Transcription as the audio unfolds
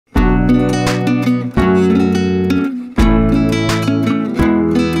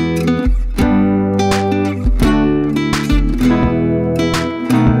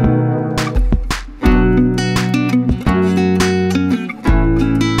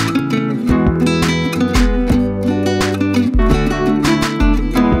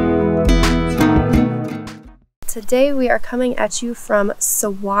Today we are coming at you from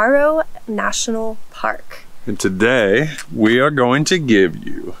Suguaro National Park. And today we are going to give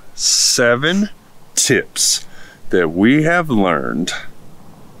you 7 tips that we have learned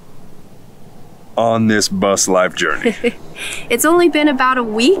on this bus life journey. It's only been about a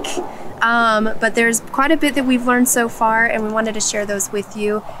week, but there's quite a bit that we've learned so far, and we wanted to share those with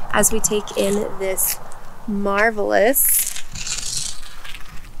you as we take in this marvelous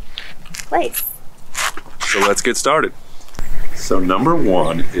place. So let's get started. So number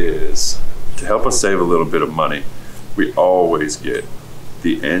 1 is to help us save a little bit of money. We always get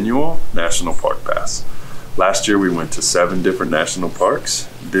the annual National Park Pass. Last year we went to 7 different national parks.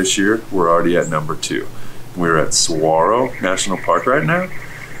 This year we're already at number 2. We're at Suguaro National Park right now,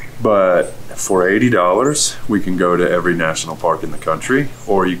 but for $80 we can go to every national park in the country,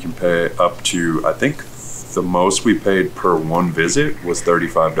 or you can pay up to, I think the most we paid per one visit was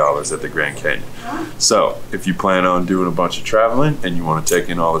 $35 at the Grand Canyon. So if you plan on doing a bunch of traveling and you want to take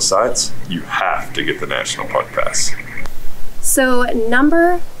in all the sights, you have to get the National Park Pass. So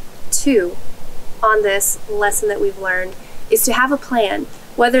number 2 on this lesson that we've learned is to have a plan,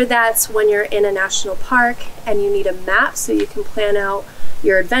 whether that's when you're in a national park and you need a map so you can plan out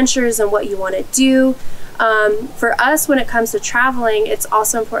your adventures and what you want to do. For us, when it comes to traveling, it's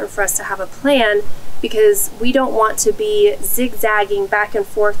also important for us to have a plan, because we don't want to be zigzagging back and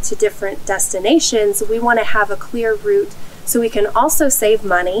forth to different destinations. We want to have a clear route so we can also save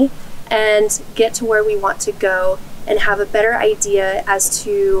money and get to where we want to go and have a better idea as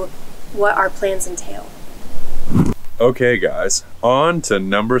to what our plans entail. Okay guys, on to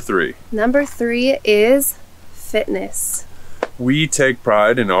number 3. Number 3 is fitness. We take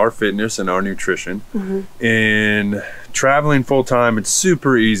pride in our fitness and our nutrition. In traveling full time, it's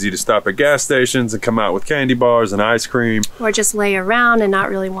super easy to stop at gas stations and come out with candy bars and ice cream. Or just lay around and not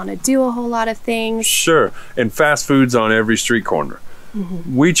really want to do a whole lot of things. Sure, and fast food's on every street corner.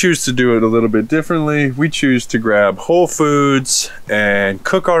 We choose to do it a little bit differently. We choose to grab whole foods and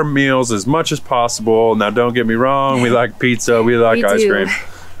cook our meals as much as possible. Now don't get me wrong, we like pizza, we like ice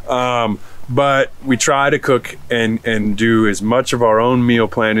cream. But we try to cook and do as much of our own meal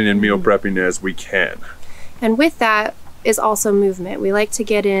planning and meal prepping as we can. And with that is also movement. We like to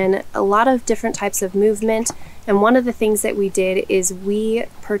get in a lot of different types of movement. And one of the things that we did is we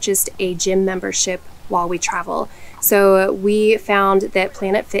purchased a gym membership while we travel. So we found that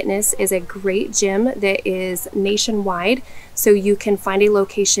Planet Fitness is a great gym that is nationwide. So you can find a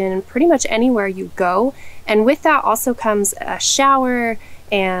location pretty much anywhere you go. And with that also comes a shower,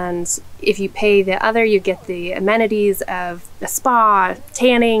 and if you pay the other, you get the amenities of a spa,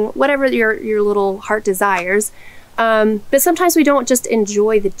 tanning, whatever your little heart desires. But sometimes we don't just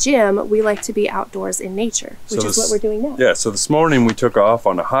enjoy the gym, we like to be outdoors in nature, which is what we're doing now. Yeah, so this morning we took off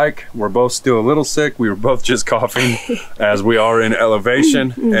on a hike. We're both still a little sick. We were both just coughing as we are in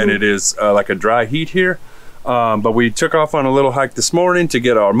elevation, and it is like a dry heat here. But we took off on a little hike this morning to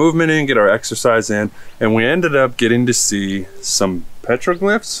get our movement in, get our exercise in, and we ended up getting to see some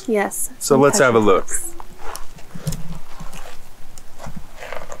petroglyphs. Yes. So let's have a look.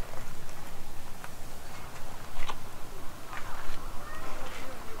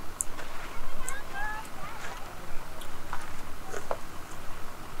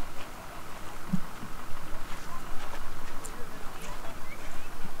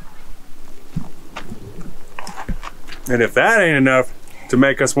 And if that ain't enough to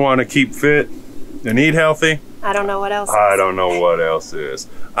make us want to keep fit and eat healthy, I don't know what else is. I don't know what else is.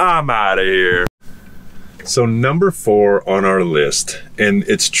 I'm out of here. So number 4 on our list, and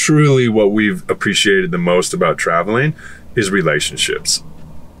it's truly what we've appreciated the most about traveling, is relationships.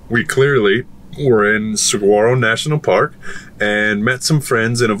 We clearly were in Suguaro National Park and met some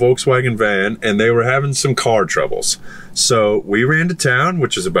friends in a Volkswagen van, and they were having some car troubles. So we ran to town,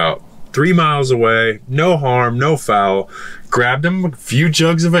 which is about 3 miles away, no harm, no foul. Grabbed them a few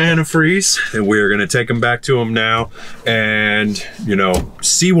jugs of antifreeze, and we're gonna take them back to them now and, you know,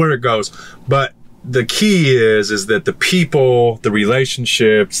 see where it goes. But the key is that the people, the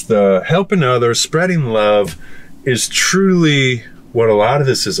relationships, the helping others, spreading love is truly what a lot of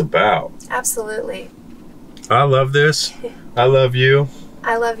this is about. Absolutely. I love this. I love you.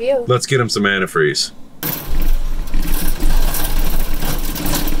 I love you. Let's get them some antifreeze.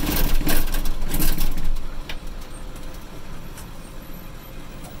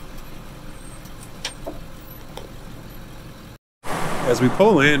 as we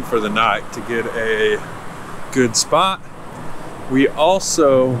pull in for the night to get a good spot, we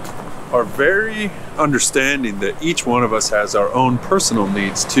also are very understanding that each one of us has our own personal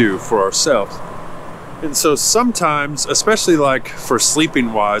needs too for ourselves. And so sometimes, especially like for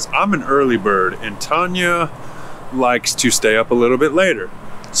sleeping wise, I'm an early bird and Tonya likes to stay up a little bit later.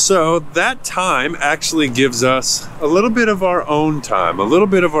 So that time actually gives us a little bit of our own time, a little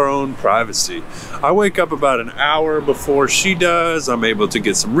bit of our own privacy. I wake up about an hour before she does. I'm able to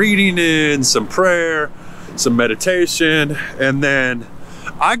get some reading in, some prayer, some meditation, and then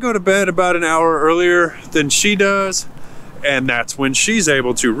I go to bed about an hour earlier than she does. And that's when she's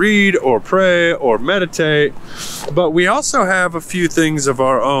able to read or pray or meditate. But we also have a few things of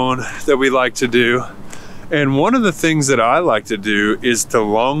our own that we like to do. And one of the things that I like to do is to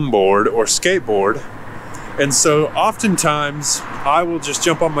longboard or skateboard. And so oftentimes I will just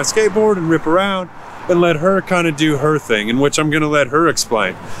jump on my skateboard and rip around and let her kind of do her thing, in which I'm going to let her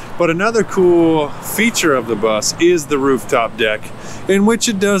explain. But another cool feature of the bus is the rooftop deck, in which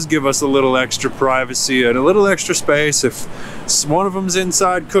it does give us a little extra privacy and a little extra space. If one of them's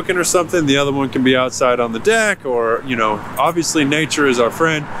inside cooking or something, the other one can be outside on the deck, or, you know, obviously nature is our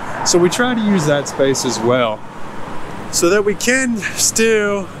friend. So we try to use that space as well, so that we can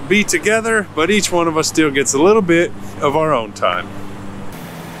still be together, but each one of us still gets a little bit of our own time.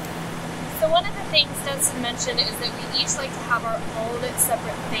 So one of the things Dustin mentioned is that we each like to have our own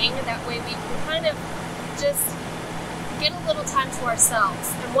separate thing. That way we can kind of just get a little time to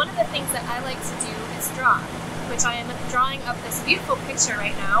ourselves. And one of the things that I like to do is draw, which I am drawing up this beautiful picture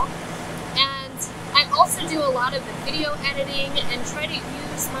right now. And I also do a lot of the video editing and try to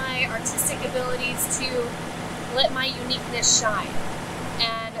use my artistic abilities to let my uniqueness shine.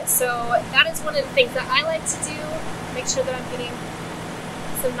 And so that is one of the things that I like to do, make sure that I'm getting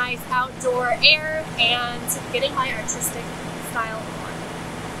some nice outdoor air and getting my artistic style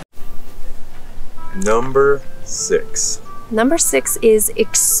on. Number 6. Number 6 is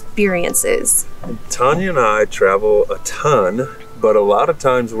experiences. Tonya and I travel a ton, but a lot of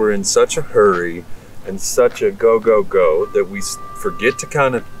times we're in such a hurry and such a go, go, go that we forget to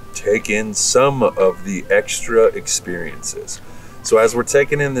kind of take in some of the extra experiences. So as we're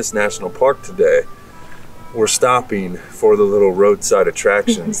taking in this national park today, we're stopping for the little roadside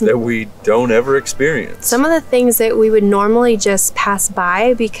attractions that we don't ever experience. Some of the things that we would normally just pass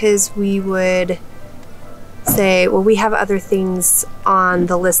by because we would say, well, we have other things on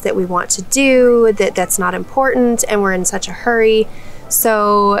the list that we want to do, that's not important, and we're in such a hurry.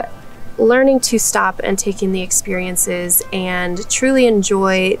 So learning to stop and taking the experiences and truly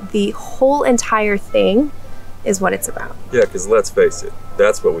enjoy the whole entire thing is what it's about. Yeah, because let's face it,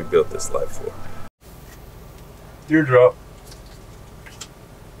 that's what we built this life for. Teardrop.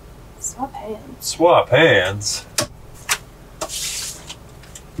 Swap hands. Swap hands.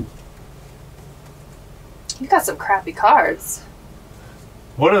 You got some crappy cards.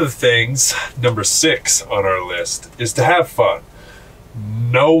 One of the things, number 6 on our list, is to have fun.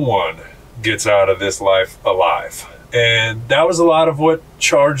 No one gets out of this life alive. And that was a lot of what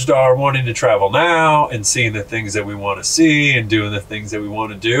charged our wanting to travel now and seeing the things that we want to see and doing the things that we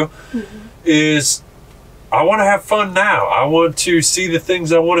want to do. Is I want to have fun now. I want to see the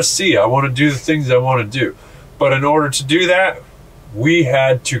things I want to see. I want to do the things I want to do. But in order to do that, we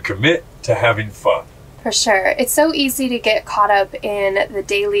had to commit to having fun. For sure. It's so easy to get caught up in the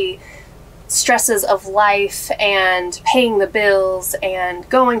daily stresses of life and paying the bills and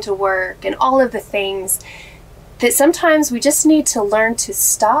going to work and all of the things that sometimes we just need to learn to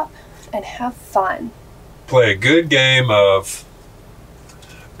stop and have fun. Play a good game of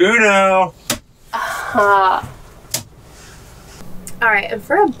Uno. All right, and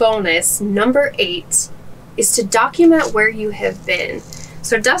for a bonus, number 8 is to document where you have been.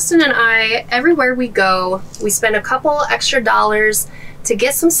 So Dustin and I, everywhere we go, we spend a couple extra dollars to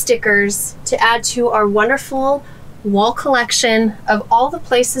get some stickers to add to our wonderful wall collection of all the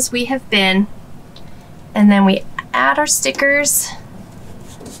places we have been. And then we add our stickers.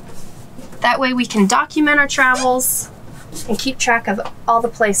 That way we can document our travels and keep track of all the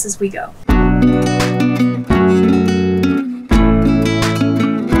places we go.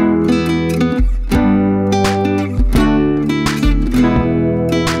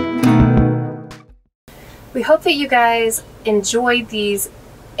 We hope that you guys enjoyed these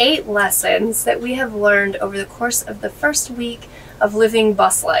 8 lessons that we have learned over the course of the first week of living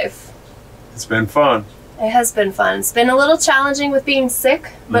bus life. It's been fun. It has been fun. It's been a little challenging with being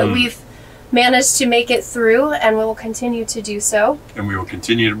sick, but we've managed to make it through, and we will continue to do so. And we will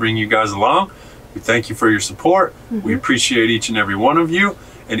continue to bring you guys along. We thank you for your support. We appreciate each and every one of you.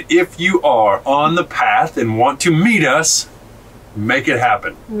 And if you are on the path and want to meet us, Make it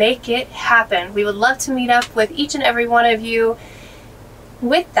happen. Make it happen. We would love to meet up with each and every one of you.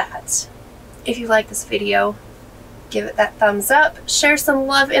 With that, if you like this video, give it that thumbs up. Share some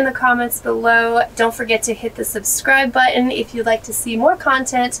love in the comments below. Don't forget to hit the subscribe button if you'd like to see more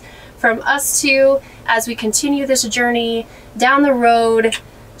content from us two as we continue this journey down the road,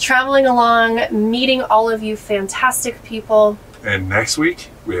 traveling along, meeting all of you fantastic people. And next week,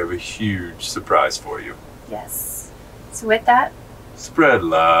 we have a huge surprise for you. Yes. So with that, spread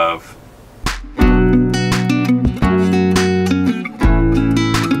love.